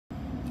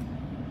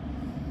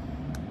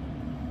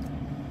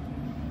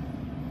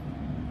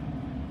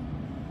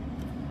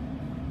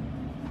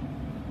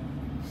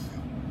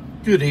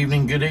Good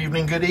evening,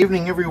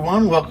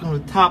 everyone. Welcome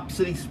to Top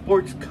City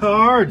Sports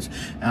Cards.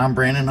 I'm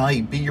Brandon.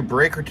 I'll be your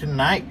breaker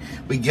tonight.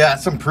 We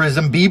got some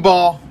Prizm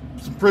B-Ball,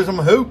 some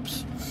Prizm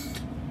Hoops,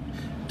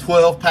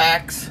 12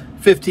 packs,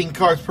 15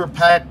 cards per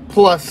pack,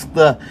 plus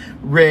the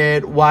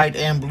red, white,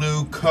 and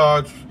blue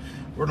cards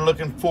we're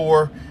looking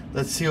for.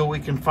 Let's see what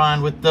we can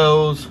find with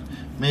those.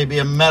 Maybe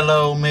a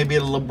Melo, maybe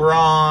a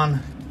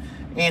LeBron,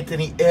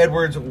 Anthony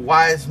Edwards,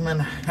 Wiseman,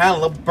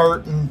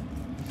 Halliburton,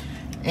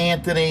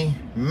 Anthony,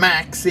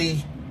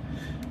 Maxey.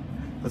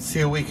 Let's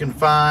see what we can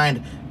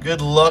find.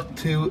 Good luck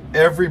to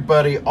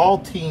everybody. All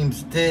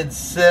teams did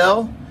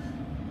sell.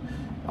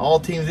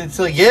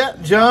 Yeah,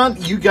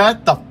 John, you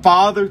got the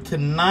father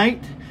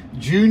tonight.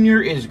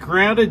 Junior is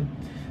grounded,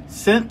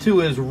 sent to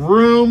his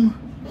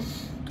room.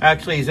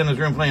 Actually, he's in his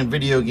room playing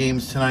video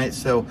games tonight.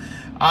 So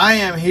I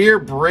am here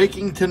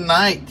breaking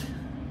tonight.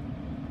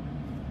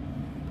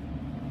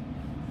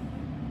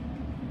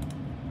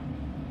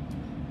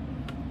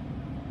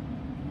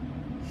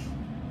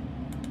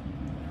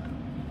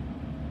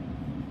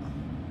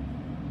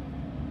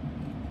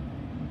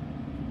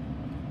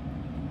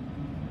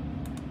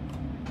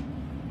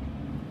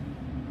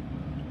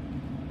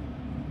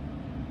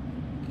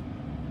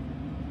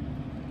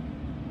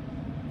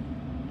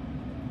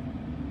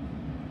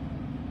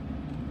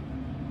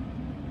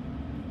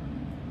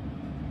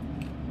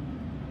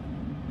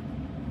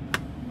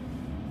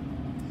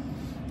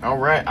 All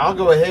right, I'll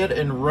go ahead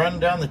and run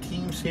down the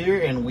teams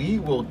here, and we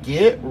will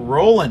get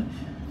rolling.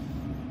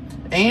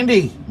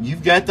 Andy,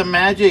 you've got the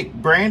Magic.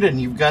 Brandon,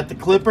 you've got the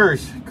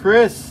Clippers.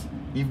 Chris,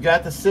 you've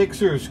got the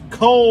Sixers.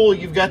 Cole,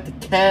 you've got the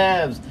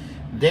Cavs.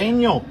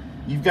 Daniel,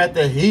 you've got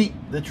the Heat,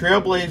 the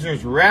Trailblazers,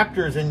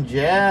 Raptors, and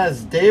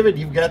Jazz. David,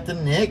 you've got the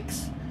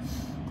Knicks.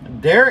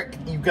 Derek,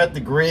 you've got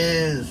the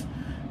Grizz.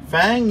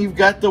 Fang, you've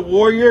got the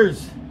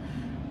Warriors.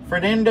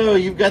 Fernando,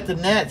 you've got the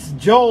Nets.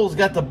 Joel's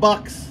got the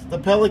Bucks, the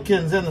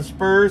Pelicans, and the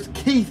Spurs.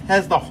 Keith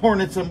has the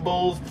Hornets and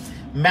Bulls.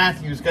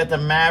 Matthew's got the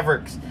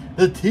Mavericks,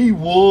 the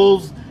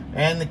T-Wolves,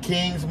 and the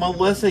Kings.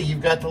 Melissa,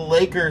 you've got the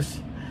Lakers.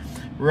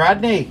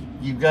 Rodney,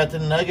 you've got the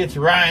Nuggets.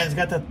 Ryan's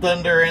got the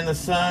Thunder and the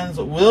Suns.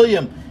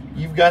 William,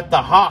 you've got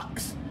the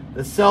Hawks,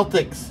 the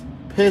Celtics,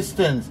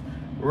 Pistons,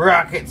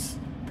 Rockets,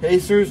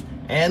 Pacers,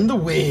 and the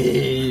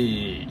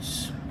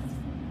Wiz.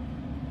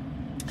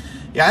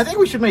 Yeah, I think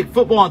we should make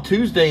football on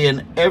Tuesday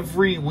an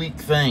every week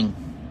thing.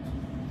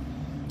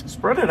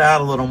 Spread it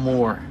out a little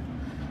more.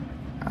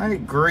 I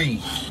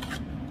agree.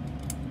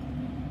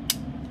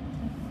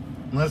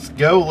 Let's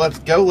go. Let's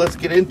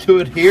get into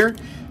it here.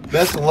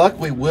 Best of luck.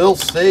 We will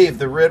save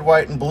the red,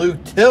 white, and blue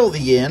till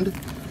the end.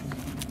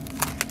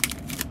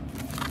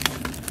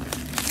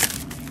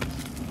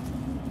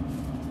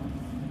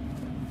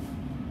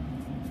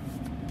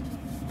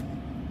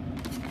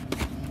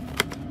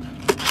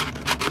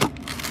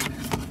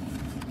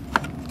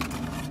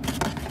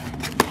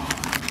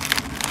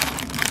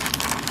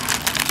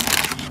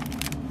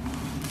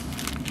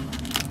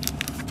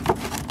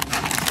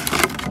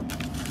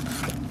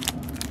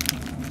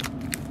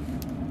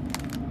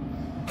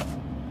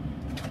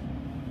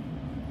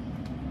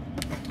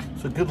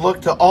 So good luck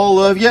to all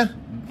of you.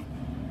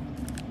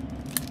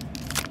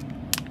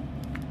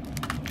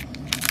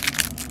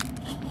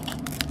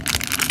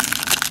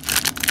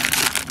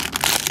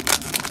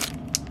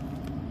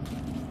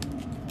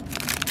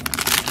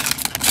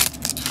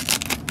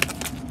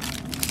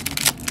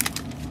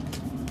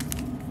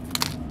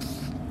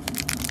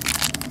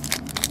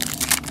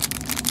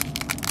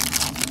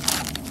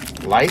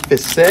 Life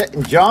is set.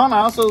 And John, I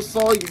also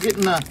saw you're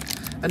getting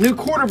a new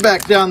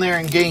quarterback down there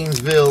in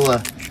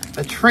Gainesville.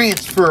 A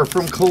transfer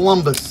from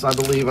Columbus, I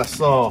believe I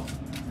saw.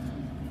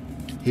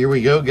 Here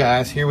we go,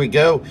 guys. Here we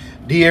go.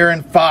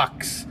 De'Aaron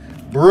Fox,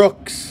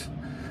 Brooks,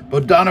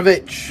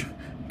 Bogdanovich,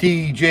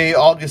 DJ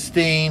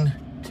Augustine,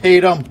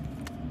 Tatum,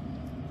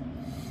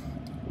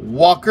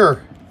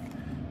 Walker,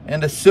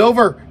 and a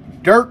silver,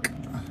 Dirk,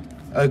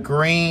 a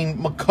green,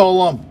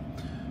 McCollum,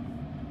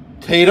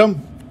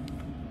 Tatum,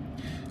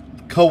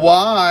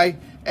 Kawhi,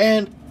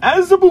 and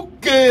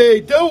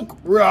Azubuike, Doak,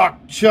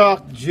 Rock,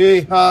 Chalk,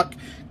 Jayhawk,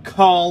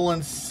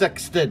 Colin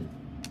Sexton.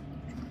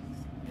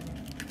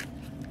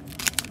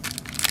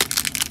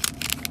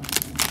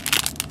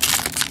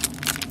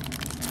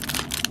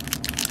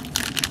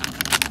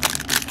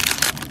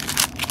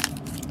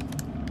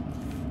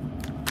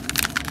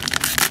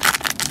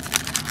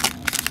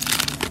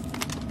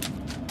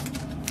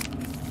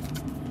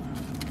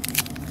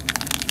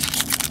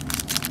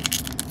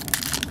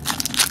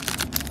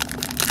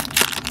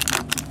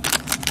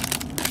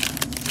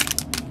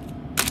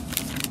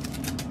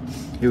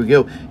 Here we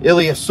go.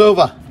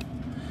 Ilyasova,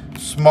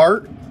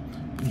 Smart,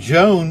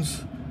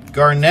 Jones,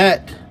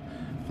 Garnett,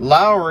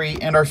 Lowry,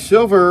 and our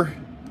silver,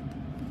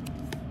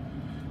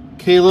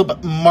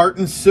 Caleb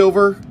Martin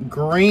silver,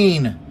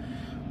 green,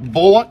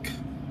 Bullock,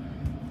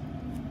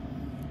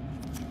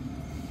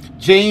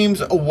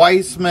 James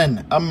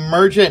Weissman,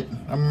 Emergent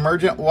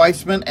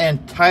Weissman,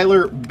 and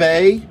Tyler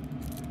Bay.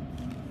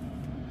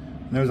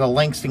 There's a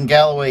Langston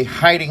Galloway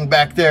hiding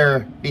back there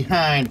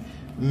behind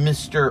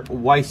Mr.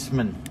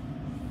 Weissman.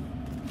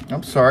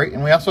 I'm sorry.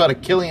 And we also had a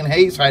Killian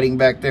Hayes hiding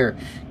back there.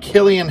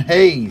 Killian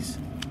Hayes.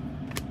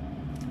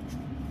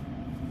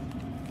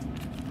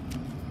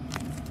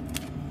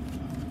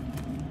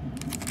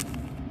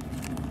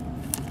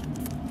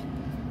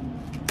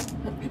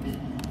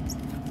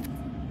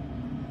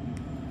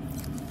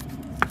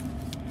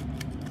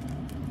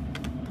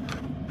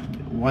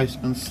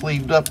 Weissman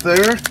sleeved up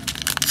there.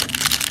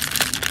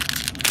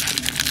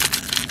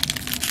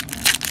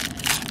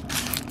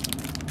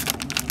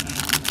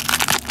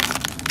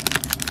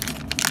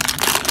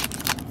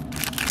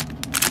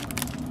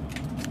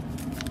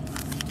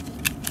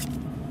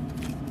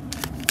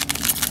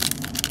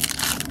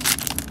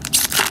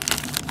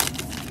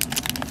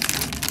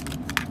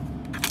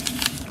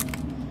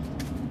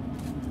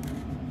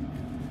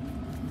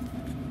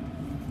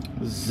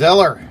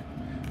 Zeller,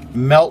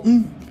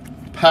 Melton,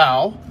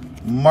 Powell,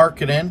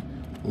 Markkanen,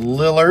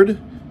 Lillard,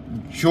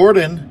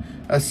 Jordan,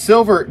 a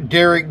silver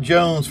Derek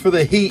Jones for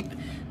the Heat,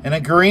 and a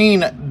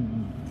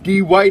green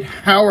D. White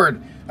Howard,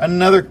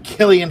 another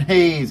Killian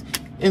Hayes,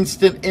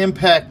 instant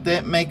impact,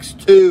 that makes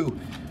 2.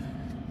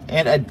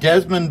 And a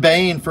Desmond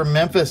Bain for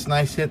Memphis,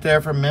 nice hit there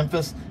from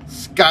Memphis.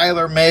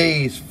 Skylar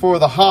Mays for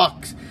the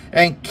Hawks,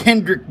 and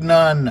Kendrick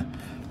Nunn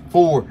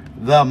for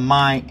the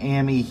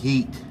Miami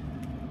Heat.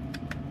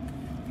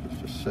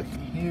 Just a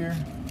second here.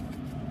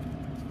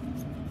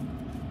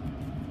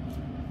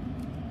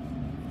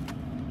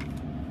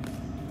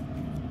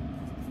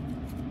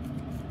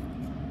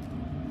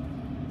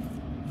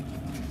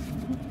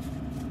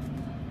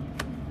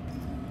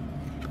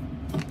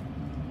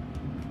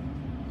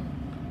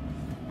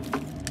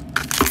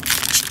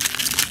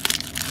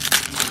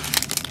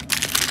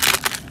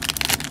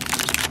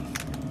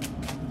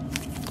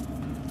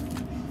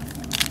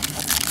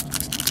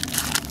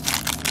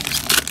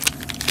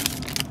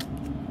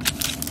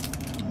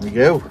 There we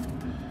go.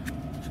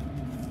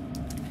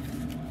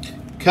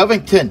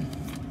 Covington,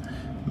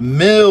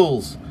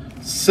 Mills,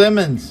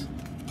 Simmons,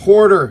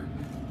 Porter,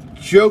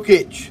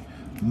 Jokic,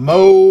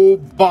 Mo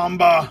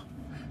Bamba,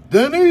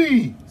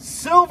 Denis,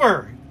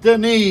 silver,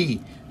 Denis.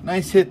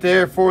 Nice hit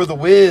there for the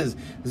Wiz.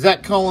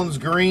 Zach Collins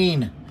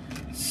green,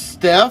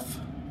 Steph,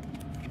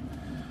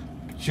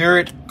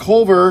 Jarrett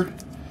Culver,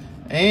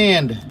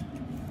 and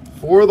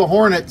for the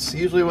Hornets,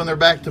 usually when they're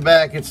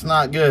back-to-back, it's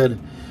not good.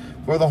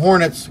 For the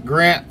Hornets,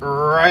 Grant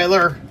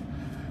Ryler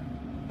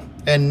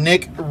and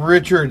Nick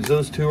Richards.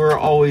 Those two are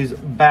always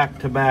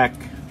back-to-back.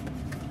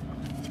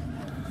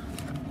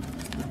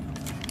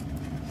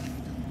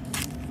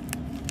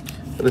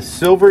 The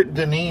silver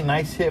Denis,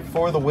 nice hit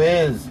for the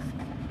Wiz.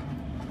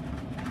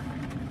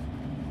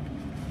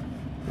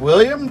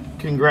 William,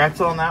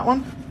 congrats on that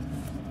one.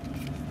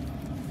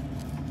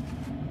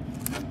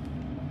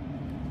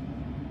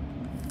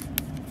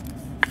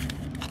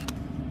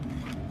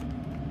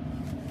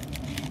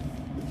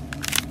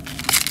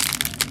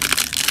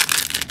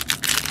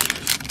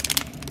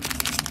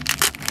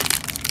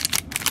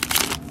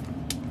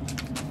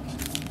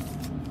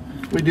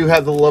 We do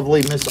have the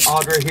lovely Miss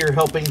Audra here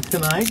helping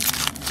tonight.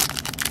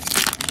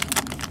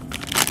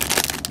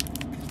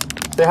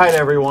 Say hi to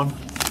everyone.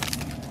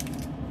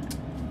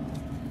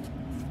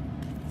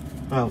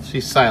 Oh,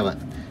 she's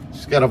silent.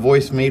 She's got a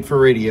voice made for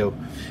radio.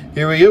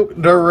 Here we go.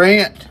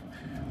 Durant,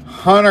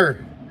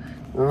 Hunter,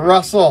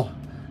 Russell,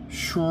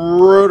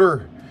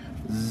 Schroeder,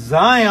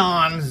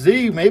 Zion.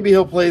 Z, maybe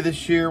he'll play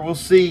this year. We'll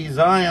see.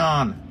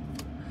 Zion,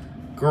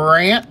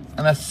 Grant,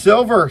 and a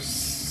silver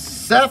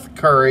Seth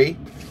Curry.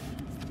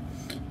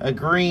 A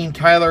green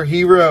Tyler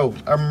Hero,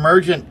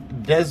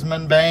 emergent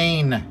Desmond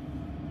Bain.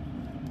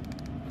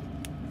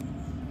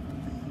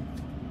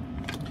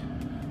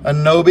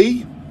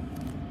 Anobi,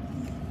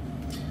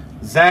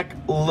 Zach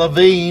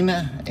Levine,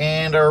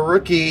 and a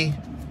rookie.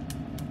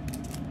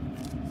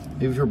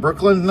 If you're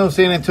Brooklyn, no,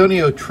 San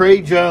Antonio,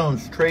 Trey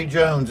Jones. Trey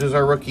Jones is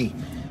our rookie,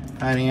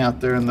 hiding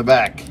out there in the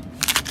back.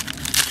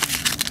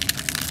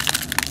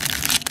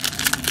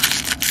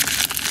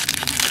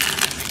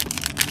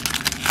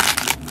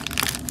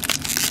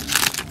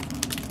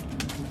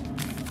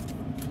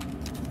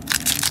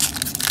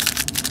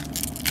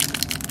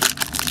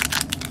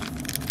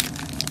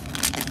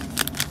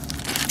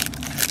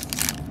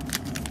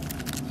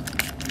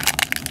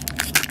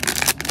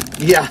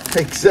 Yeah,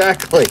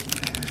 exactly.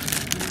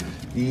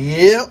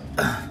 Yep.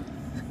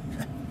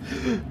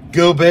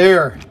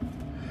 Gobert,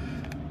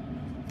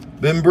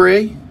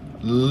 Bembry,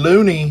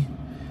 Looney,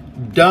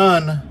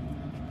 Dunn,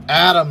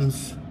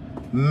 Adams,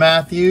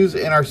 Matthews,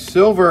 and our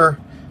silver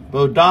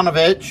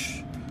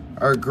Bogdanovich,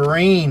 our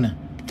green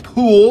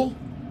Poole,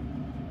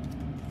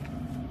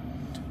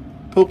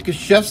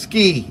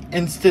 Pokashevsky,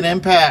 instant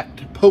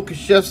impact,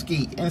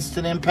 Pokashevsky,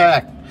 instant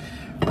impact,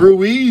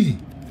 Rui,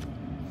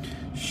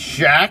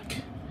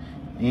 Shaq,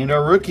 and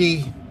a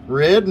rookie,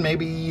 red,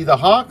 maybe the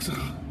Hawks,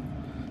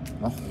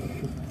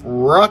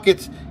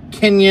 Rockets,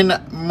 Kenyon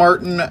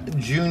Martin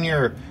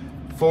Jr.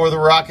 for the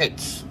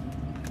Rockets.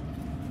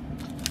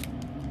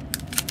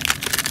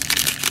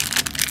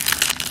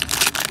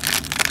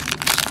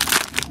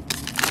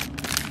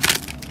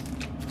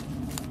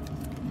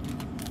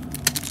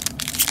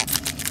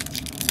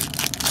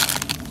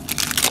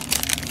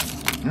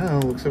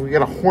 Looks like we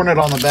got a Hornet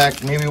on the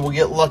back. Maybe we'll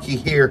get lucky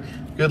here.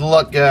 Good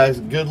luck, guys.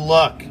 Good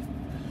luck.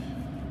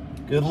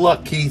 Good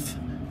luck, Keith.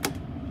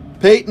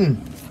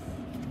 Peyton,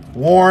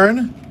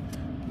 Warren,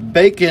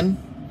 Bacon,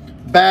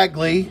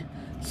 Bagley,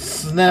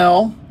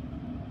 Snell,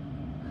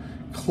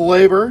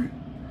 Klaber,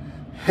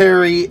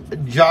 Harry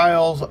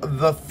Giles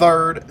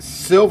III,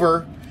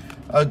 silver,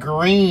 a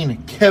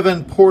green,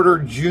 Kevin Porter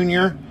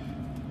Jr.,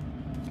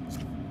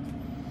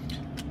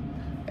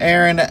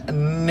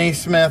 Aaron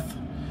Naismith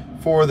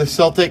for the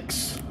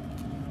Celtics,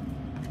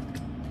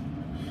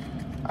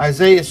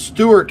 Isaiah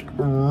Stewart,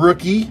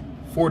 rookie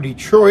for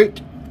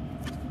Detroit,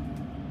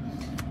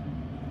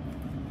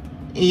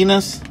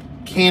 Enos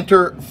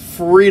Cantor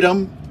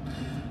Freedom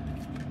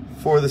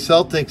for the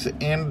Celtics,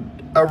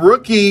 and a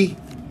rookie.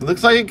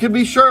 Looks like it could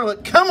be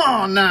Charlotte. Come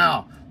on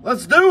now.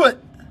 Let's do it.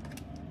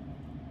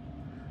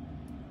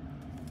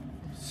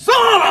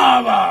 Son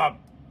of a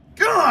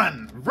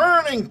gun.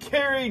 Vernon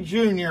Carey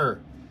Jr.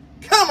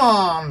 Come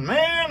on,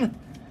 man.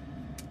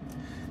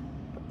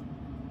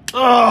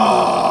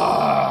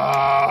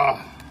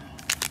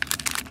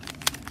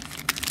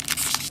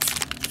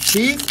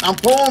 Keith, I'm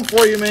pulling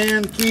for you,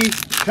 man.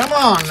 Keith, come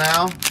on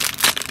now.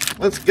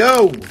 Let's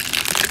go.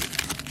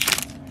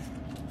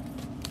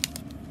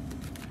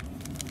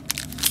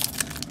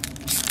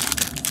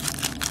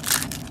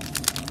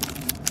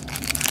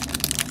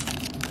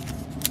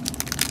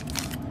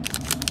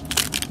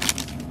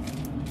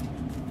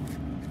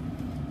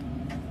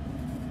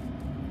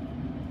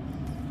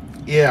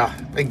 Yeah,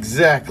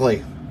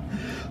 exactly.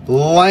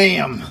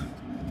 Lamb,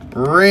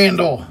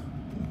 Randall,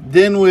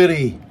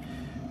 Dinwiddie,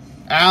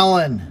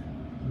 Allen,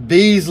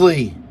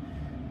 Beasley,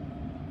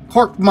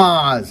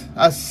 Korkmaz,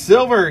 a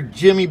silver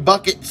Jimmy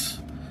Buckets,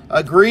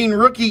 a green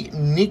rookie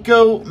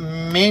Nico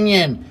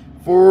Mannion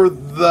for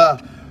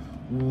the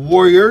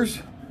Warriors,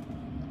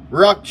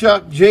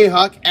 Rockchuck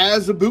Jayhawk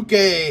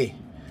Azubuike,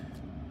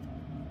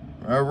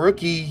 a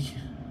rookie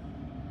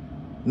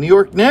New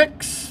York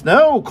Knicks.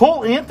 No,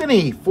 Cole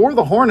Anthony for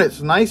the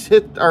Hornets. Nice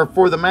hit, or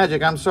for the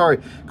Magic, I'm sorry.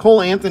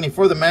 Cole Anthony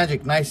for the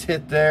Magic. Nice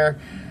hit there.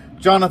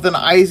 Jonathan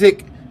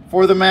Isaac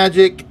for the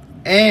Magic.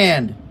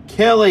 And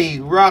Kelly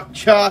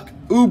Rockchuck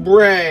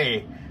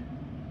Oubre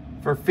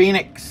for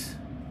Phoenix.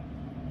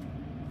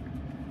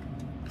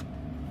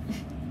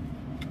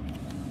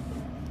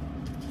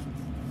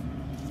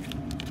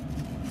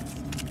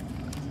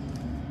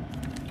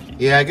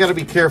 Yeah, I got to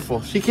be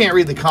careful. She can't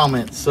read the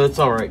comments, so it's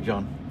all right,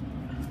 John.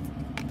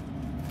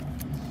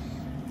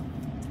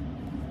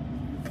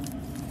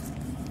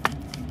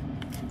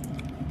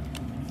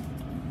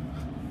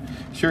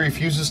 She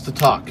refuses to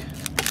talk.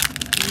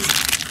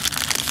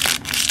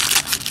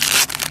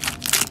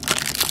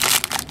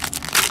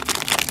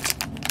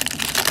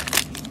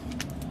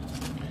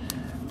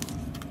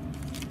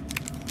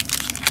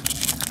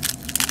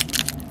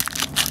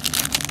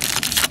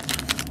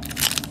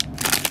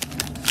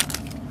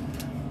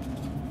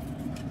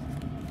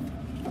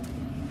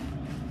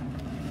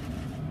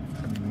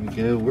 There we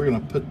go. We're going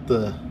to put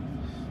the,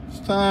 this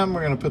time we're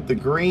going to put the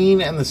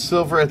green and the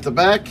silver at the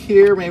back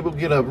here. Maybe we'll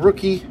get a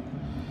rookie.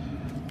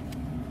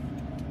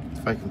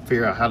 If I can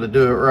figure out how to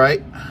do it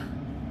right.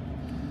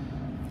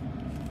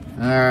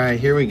 All right,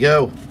 here we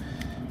go.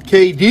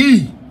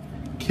 KD,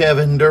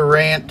 Kevin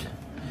Durant,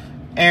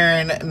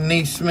 Aaron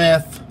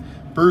Naismith,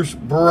 Bruce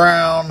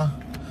Brown,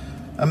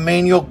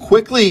 Emmanuel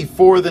Quickley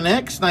for the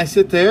Knicks. Nice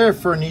hit there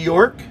for New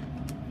York.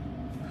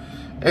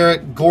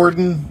 Eric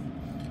Gordon,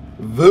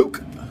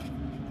 Vuk,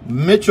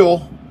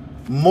 Mitchell,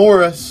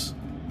 Morris,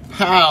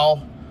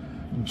 Powell,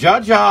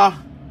 Jaja.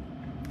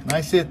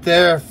 Nice hit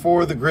there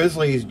for the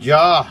Grizzlies.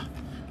 Ja.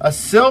 A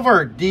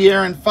silver,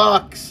 De'Aaron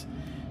Fox.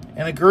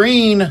 And a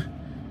green,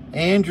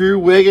 Andrew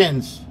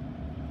Wiggins.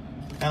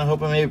 Kind of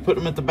hoping maybe put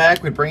them at the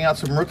back. We'd bring out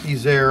some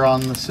rookies there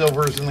on the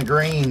silvers and the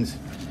greens.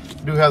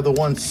 We do have the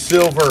one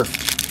silver.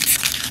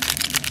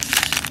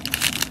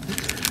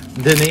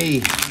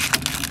 Denis.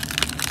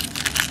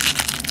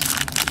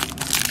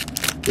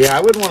 Yeah, I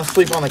wouldn't want to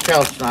sleep on the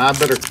couch now. I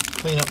better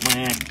clean up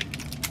my act.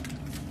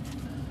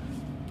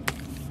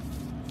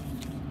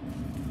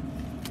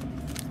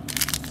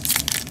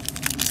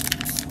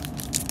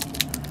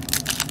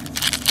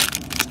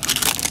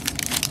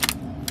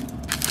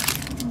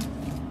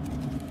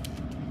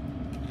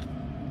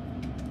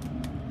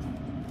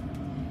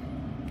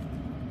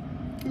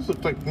 This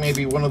looks like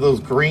maybe one of those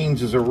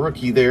greens is a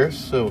rookie there,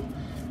 so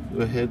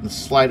go ahead and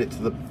slide it to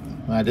the,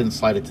 I didn't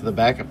slide it to the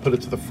back, I put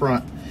it to the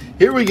front.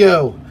 Here we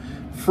go.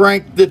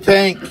 Frank the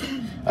Tank,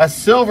 a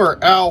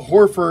silver Al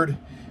Horford,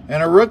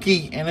 and a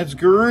rookie, and it's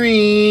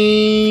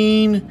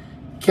green.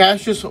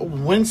 Cassius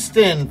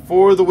Winston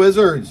for the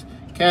Wizards.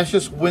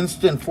 Cassius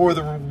Winston for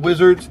the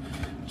Wizards.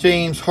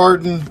 James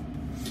Harden,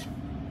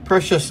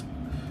 Precious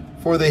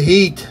for the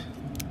Heat.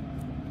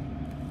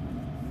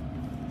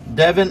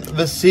 Devin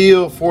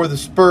Vassell for the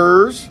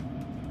Spurs.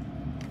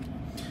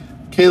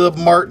 Caleb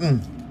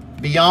Martin,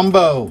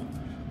 Biyombo,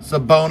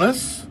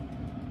 Sabonis,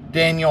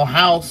 Daniel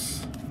House,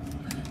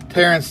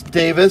 Terrence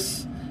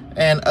Davis,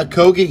 and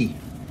Okogie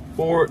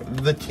for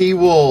the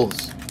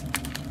T-Wolves.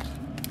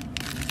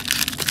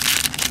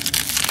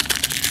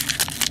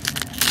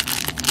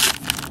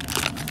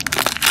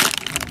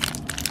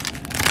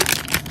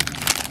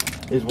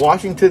 Is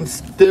Washington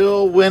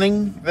still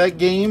winning that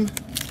game?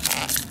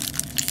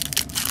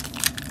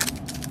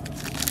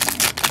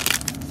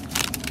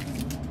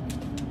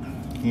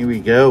 Here we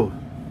go.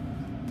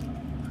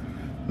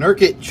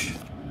 Nurkic,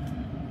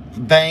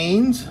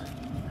 Baines,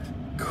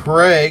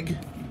 Craig,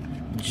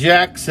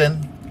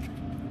 Jackson,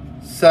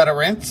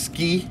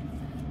 Sadaransky,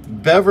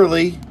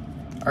 Beverly.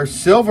 Our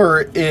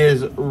silver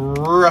is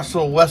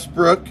Russell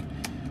Westbrook.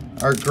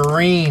 Our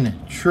green,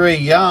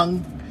 Trae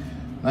Young.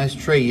 Nice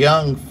Trae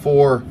Young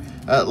for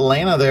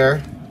Atlanta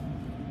there.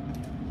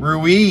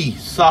 Rui,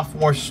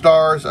 sophomore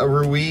stars.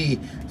 Rui,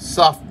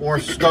 sophomore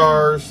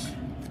stars.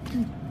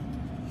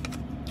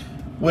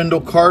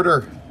 Wendell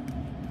Carter.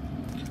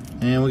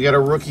 And we got a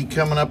rookie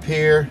coming up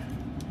here.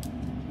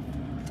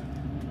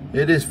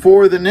 It is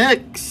for the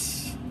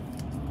Knicks.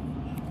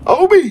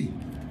 Obi.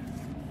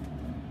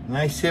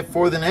 Nice hit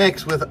for the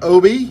Knicks with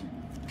Obi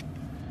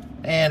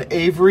and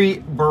Avery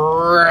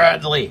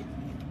Bradley.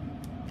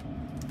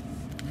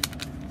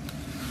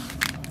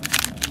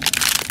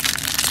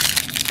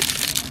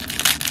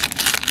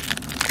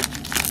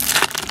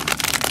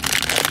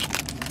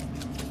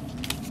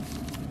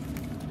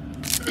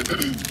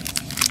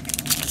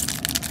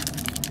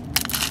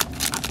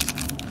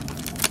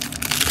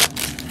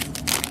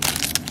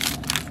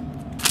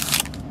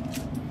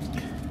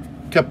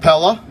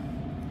 Capella,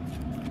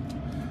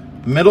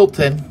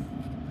 Middleton,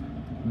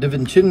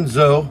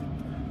 DiVincenzo,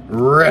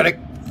 Redick,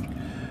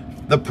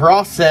 The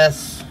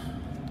Process,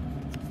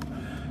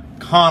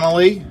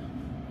 Connolly,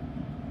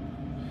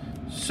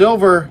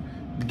 silver,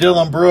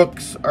 Dylan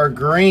Brooks. Our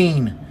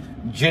green,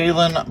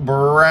 Jaylen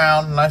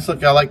Brown. Nice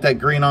look. I like that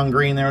green on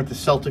green there with the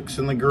Celtics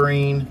in the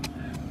green.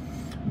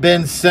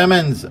 Ben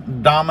Simmons,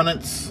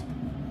 Dominance.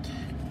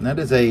 And that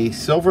is a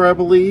silver, I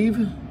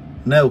believe.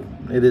 No,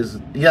 it is,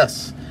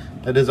 yes.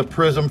 That is a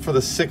Prizm for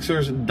the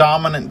Sixers.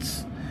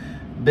 Dominance.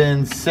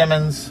 Ben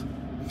Simmons.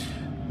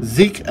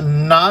 Zeke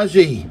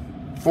Naji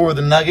for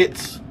the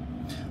Nuggets.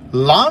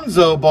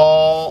 Lonzo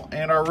Ball.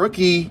 And our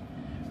rookie,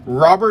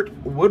 Robert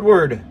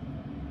Woodward,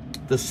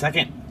 the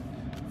second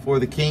for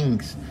the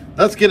Kings.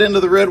 Let's get into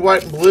the red,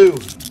 white, and blue.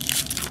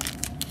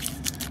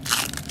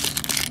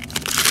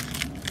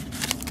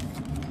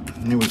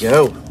 Here we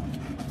go.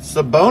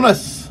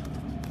 Sabonis.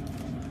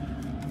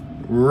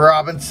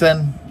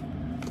 Robinson.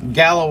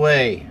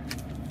 Galloway.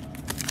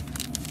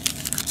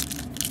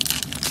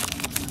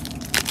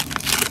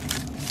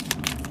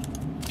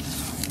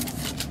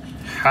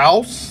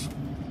 House.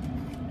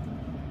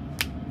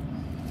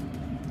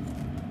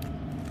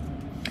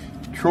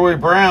 Troy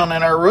Brown,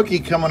 and our rookie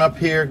coming up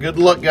here. Good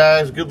luck,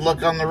 guys. Good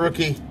luck on the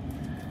rookie.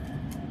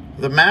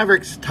 The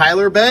Mavericks,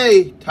 Tyler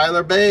Bay.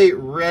 Tyler Bay,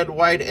 red,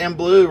 white, and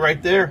blue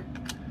right there.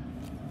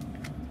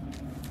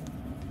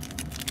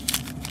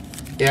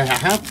 Yeah,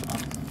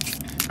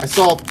 I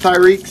saw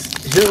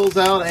Tyreek Hill's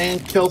out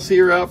and Kelsey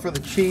are out for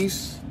the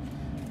Chiefs.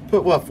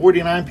 Put, what,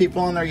 49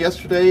 people in there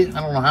yesterday? I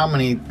don't know how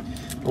many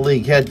the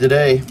league had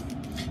today.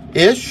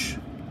 Ish.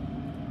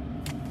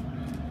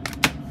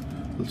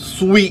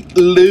 Sweet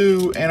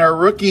Lou, and our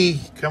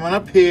rookie coming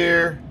up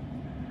here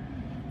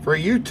for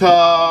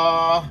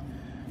Utah,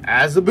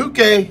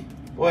 Azubuike.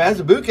 Boy,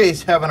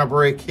 Azubuike's having a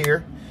break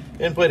here.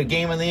 Didn't play the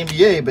game in the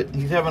NBA, but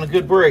he's having a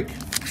good break.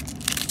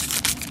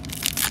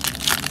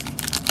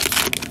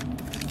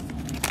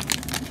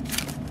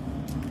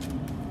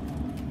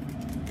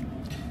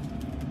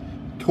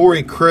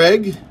 Torrey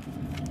Craig,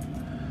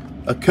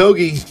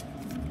 Okogie,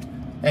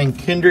 and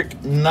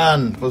Kendrick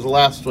Nunn was the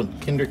last one.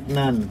 Kendrick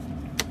Nunn.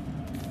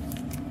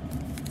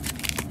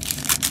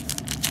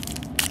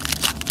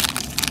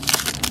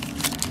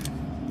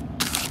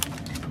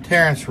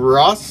 Terrence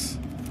Ross,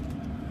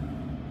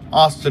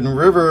 Austin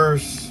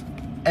Rivers,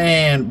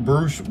 and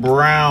Bruce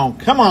Brown.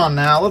 Come on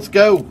now, let's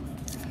go.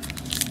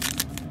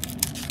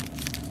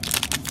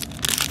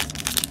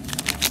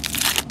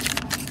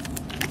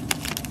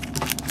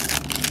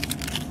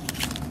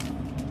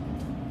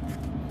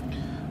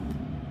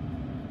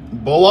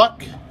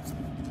 Bullock,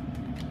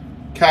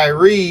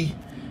 Kyrie,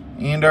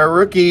 and our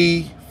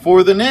rookie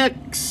for the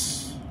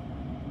Knicks,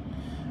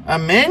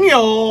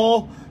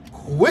 Emmanuel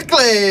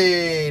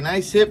Quickley.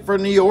 Nice hit for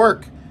New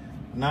York.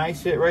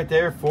 Nice hit right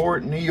there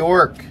for New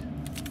York.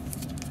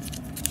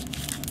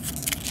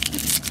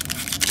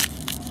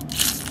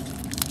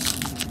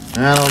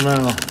 I don't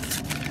know.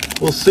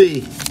 We'll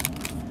see.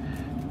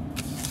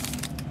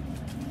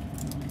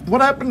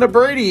 What happened to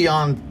Brady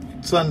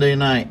on Sunday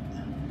night?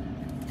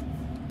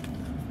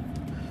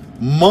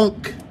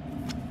 Monk,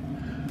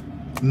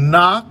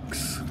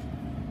 Knox,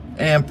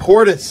 and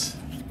Portis.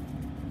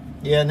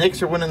 Yeah,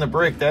 Knicks are winning the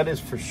break. That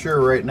is for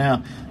sure right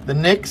now. The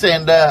Knicks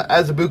and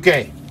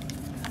Azubuike.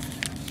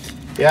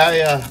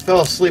 Yeah, I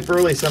fell asleep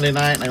early Sunday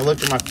night, and I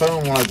looked at my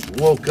phone when I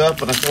woke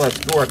up, and I saw that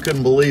score. I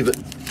couldn't believe it.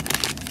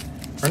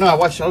 Or no, I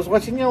was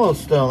watching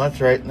Yellowstone. That's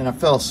right. And then I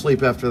fell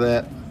asleep after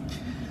that.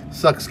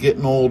 Sucks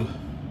getting old.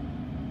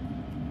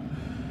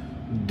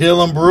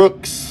 Dylan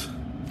Brooks,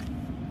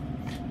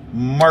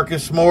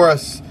 Marcus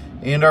Morris,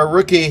 and our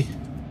rookie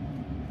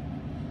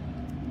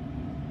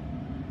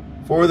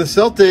for the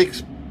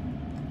Celtics,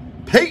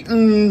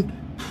 Peyton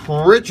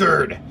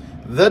Pritchard,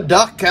 the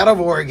Duck out of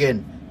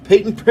Oregon.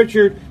 Peyton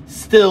Pritchard,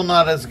 still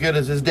not as good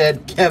as his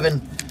dad,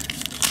 Kevin,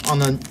 on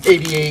the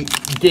 88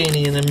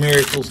 Danny and the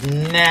Miracles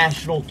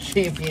National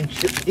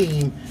Championship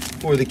team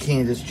for the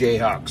Kansas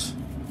Jayhawks.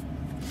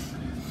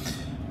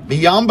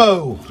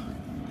 Biombo,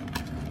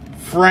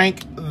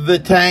 Frank the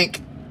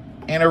Tank,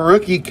 and a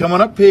rookie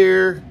coming up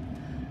here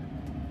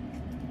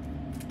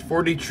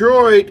for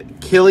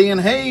Detroit, Killian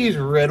Hayes,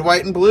 red,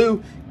 white, and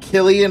blue.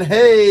 Killian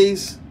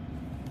Hayes.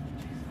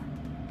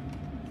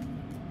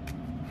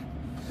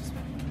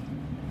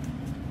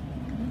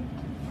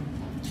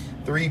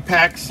 Three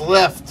packs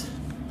left.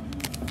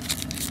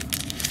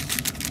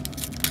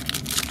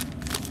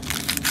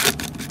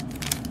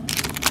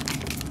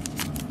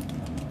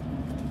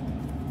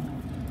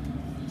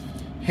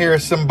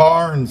 Harrison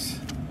Barnes,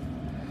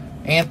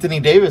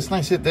 Anthony Davis,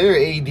 nice hit there.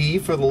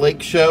 AD for the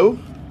Lake Show,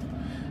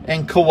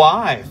 and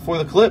Kawhi for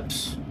the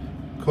Clips.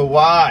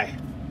 Kawhi.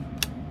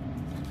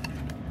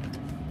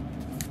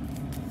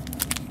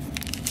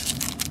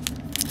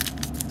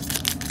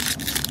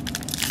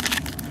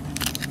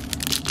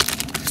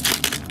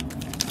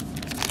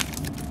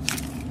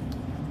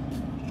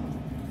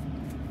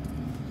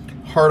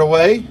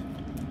 Hardaway,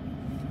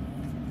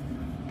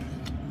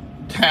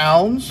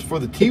 Towns for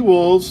the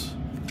T-Wolves,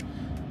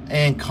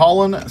 and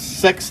Colin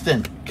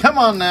Sexton. Come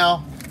on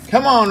now.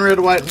 Come on,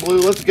 red, white, and blue.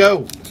 Let's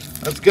go.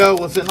 Let's go.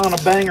 Let's end on a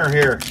banger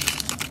here.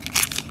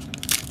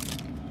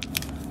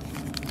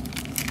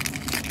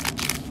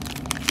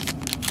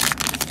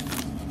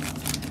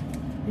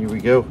 Here we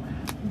go.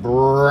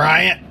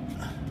 Bryant.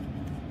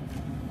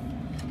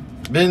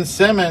 Ben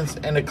Simmons.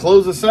 And to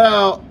close us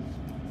out,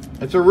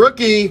 it's a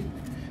rookie.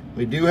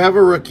 We do have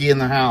a rookie in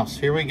the house.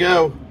 Here we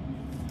go.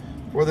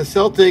 For the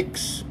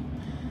Celtics,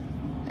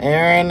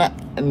 Aaron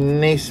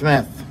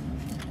Naismith.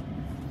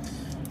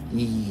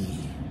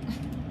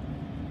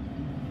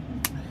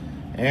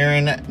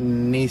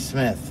 Aaron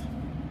Naismith.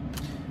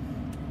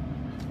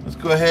 Let's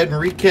go ahead and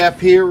recap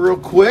here real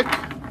quick.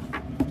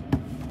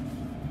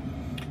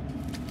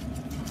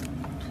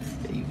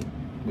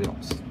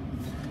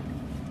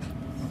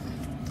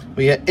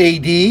 We got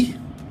AD,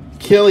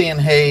 Killian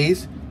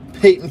Hayes,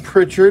 Peyton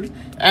Pritchard,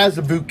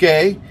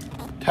 Azubuike,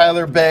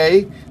 Tyler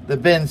Bay, the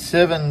Ben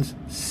Simmons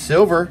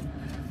Silver,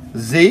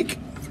 Zeke,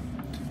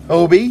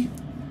 Obi,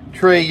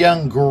 Trae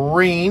Young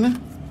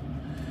Green,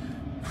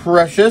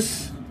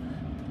 Precious,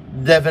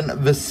 Devin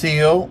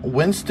Vassell,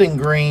 Winston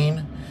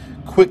Green,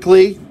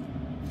 Quickly,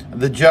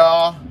 The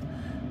Jaw,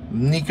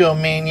 Nico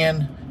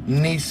Mannion,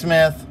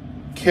 Neesmith,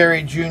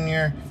 Carey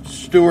Jr.,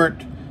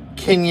 Stewart,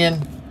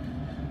 Kenyon,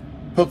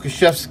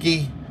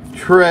 Pokashevsky,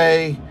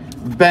 Trey,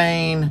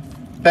 Bain,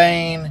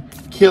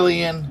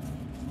 Killian,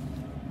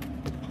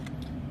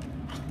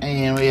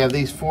 and we have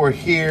these four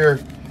here.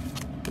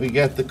 We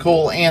got the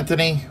Cole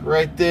Anthony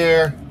right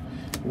there,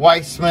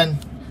 Weissman,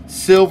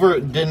 Silver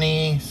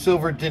Denis,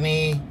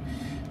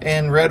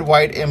 and red,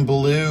 white, and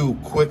blue.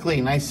 Quickly,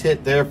 nice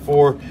hit there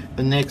for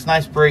the Knicks.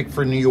 Nice break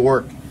for New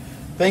York.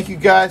 Thank you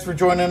guys for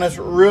joining us.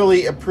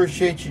 Really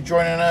appreciate you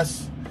joining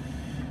us.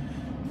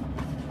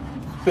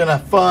 It's been a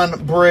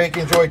fun break.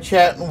 Enjoyed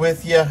chatting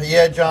with you.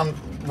 Yeah, John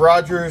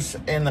Rogers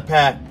and the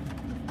pack.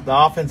 The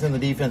offense and the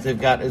defense they've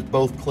got is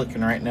both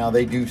clicking right now.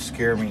 They do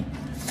scare me.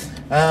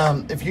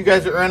 If you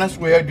guys are in us,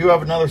 we do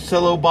have another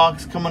solo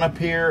box coming up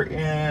here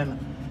in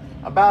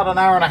about an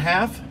hour and a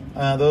half.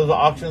 Those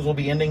auctions will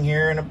be ending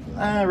here in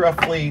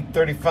roughly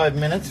 35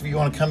 minutes. If you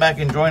want to come back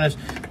and join us,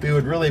 we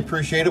would really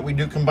appreciate it. We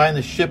do combine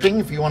the shipping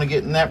if you want to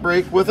get in that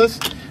break with us.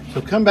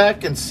 So come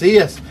back and see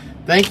us.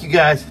 Thank you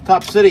guys.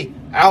 Top City,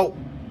 out.